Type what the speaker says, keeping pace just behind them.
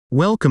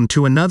Welcome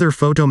to another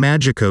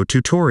FotoMagico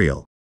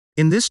tutorial.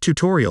 In this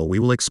tutorial we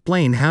will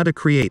explain how to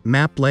create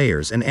map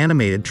layers and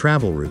animated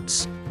travel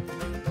routes.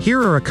 Here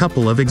are a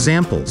couple of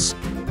examples.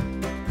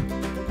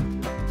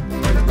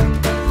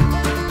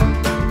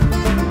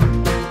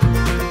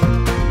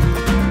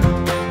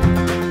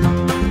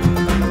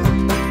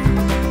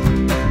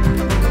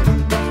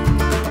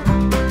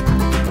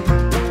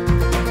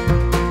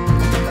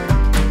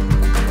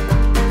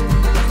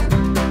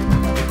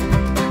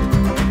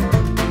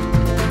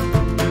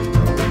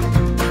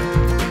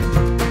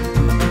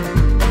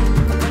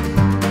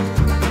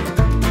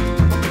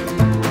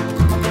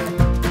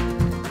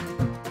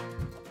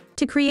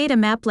 To create a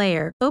map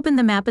layer, open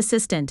the Map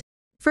Assistant.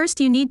 First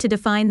you need to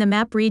define the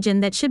map region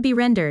that should be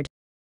rendered.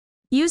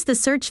 Use the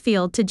search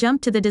field to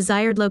jump to the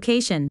desired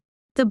location.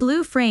 The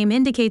blue frame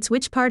indicates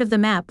which part of the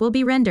map will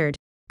be rendered.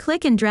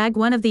 Click and drag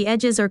one of the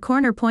edges or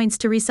corner points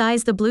to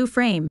resize the blue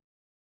frame.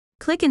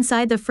 Click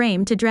inside the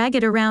frame to drag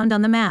it around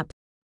on the map.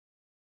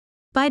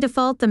 By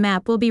default the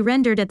map will be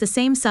rendered at the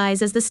same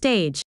size as the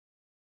stage.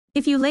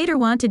 If you later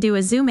want to do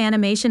a zoom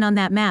animation on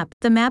that map,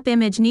 the map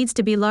image needs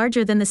to be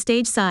larger than the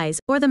stage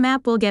size, or the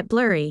map will get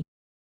blurry.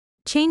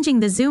 Changing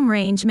the zoom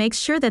range makes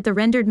sure that the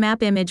rendered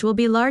map image will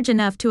be large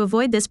enough to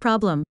avoid this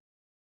problem.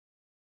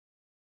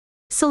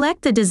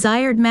 Select the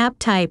desired map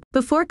type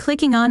before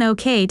clicking on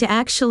OK to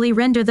actually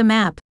render the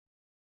map.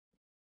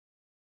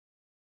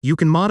 You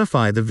can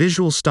modify the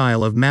visual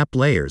style of map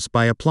layers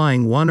by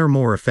applying one or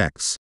more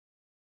effects.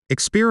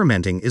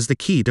 Experimenting is the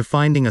key to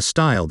finding a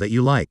style that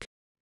you like.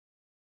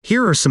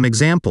 Here are some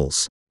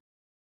examples.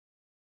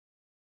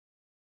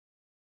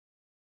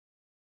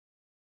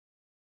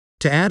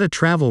 To add a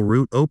travel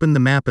route, open the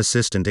Map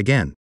Assistant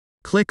again.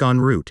 Click on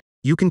Route.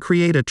 You can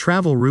create a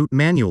travel route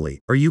manually,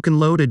 or you can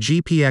load a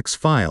GPX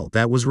file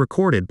that was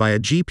recorded by a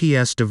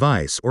GPS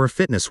device or a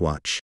fitness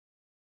watch.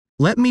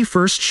 Let me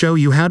first show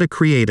you how to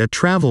create a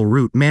travel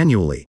route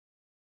manually.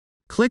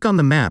 Click on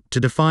the map to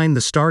define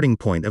the starting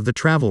point of the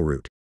travel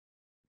route.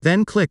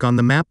 Then click on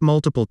the map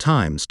multiple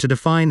times to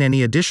define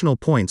any additional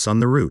points on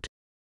the route.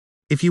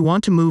 If you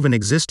want to move an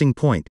existing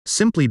point,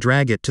 simply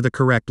drag it to the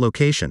correct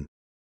location.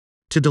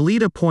 To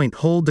delete a point,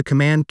 hold the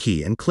Command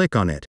key and click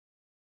on it.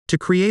 To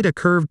create a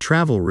curved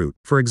travel route,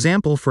 for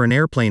example for an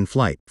airplane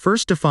flight,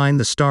 first define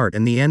the start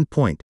and the end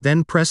point,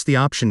 then press the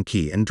Option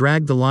key and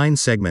drag the line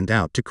segment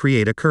out to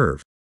create a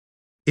curve.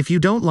 If you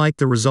don't like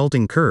the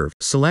resulting curve,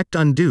 select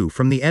Undo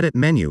from the Edit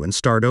menu and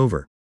start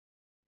over.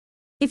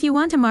 If you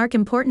want to mark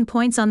important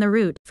points on the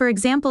route, for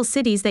example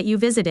cities that you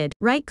visited,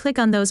 right-click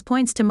on those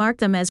points to mark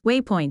them as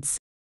waypoints.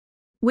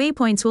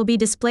 Waypoints will be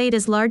displayed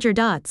as larger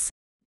dots.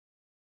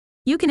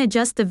 You can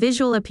adjust the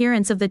visual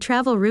appearance of the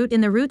travel route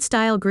in the Route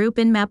Style group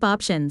in Map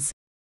Options.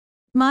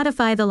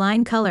 Modify the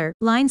line color,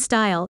 line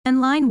style, and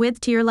line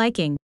width to your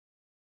liking.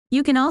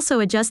 You can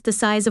also adjust the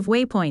size of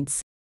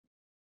waypoints.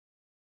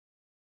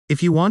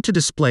 If you want to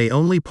display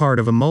only part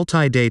of a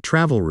multi-day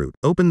travel route,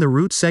 open the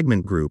Route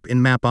Segment group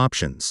in Map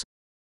Options.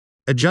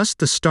 Adjust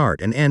the start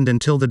and end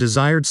until the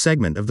desired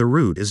segment of the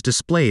route is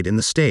displayed in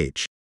the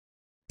stage.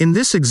 In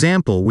this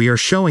example we are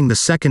showing the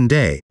second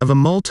day of a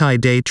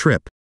multi-day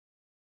trip.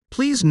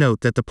 Please note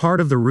that the part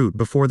of the route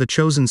before the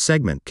chosen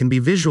segment can be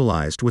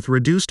visualized with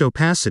reduced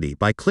opacity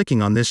by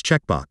clicking on this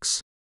checkbox.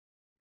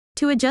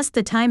 To adjust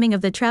the timing of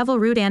the travel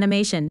route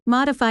animation,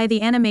 modify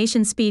the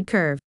animation speed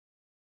curve.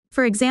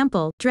 For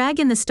example,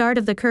 drag in the start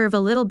of the curve a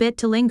little bit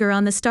to linger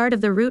on the start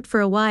of the route for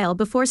a while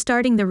before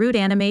starting the route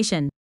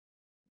animation.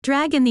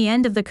 Drag in the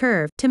end of the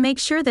curve to make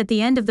sure that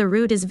the end of the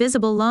route is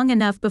visible long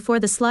enough before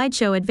the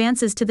slideshow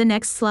advances to the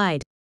next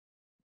slide.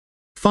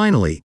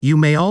 Finally, you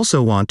may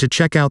also want to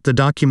check out the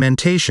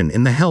documentation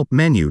in the Help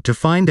menu to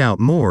find out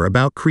more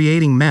about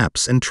creating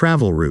maps and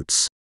travel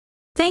routes.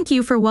 Thank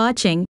you for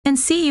watching, and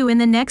see you in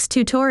the next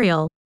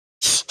tutorial.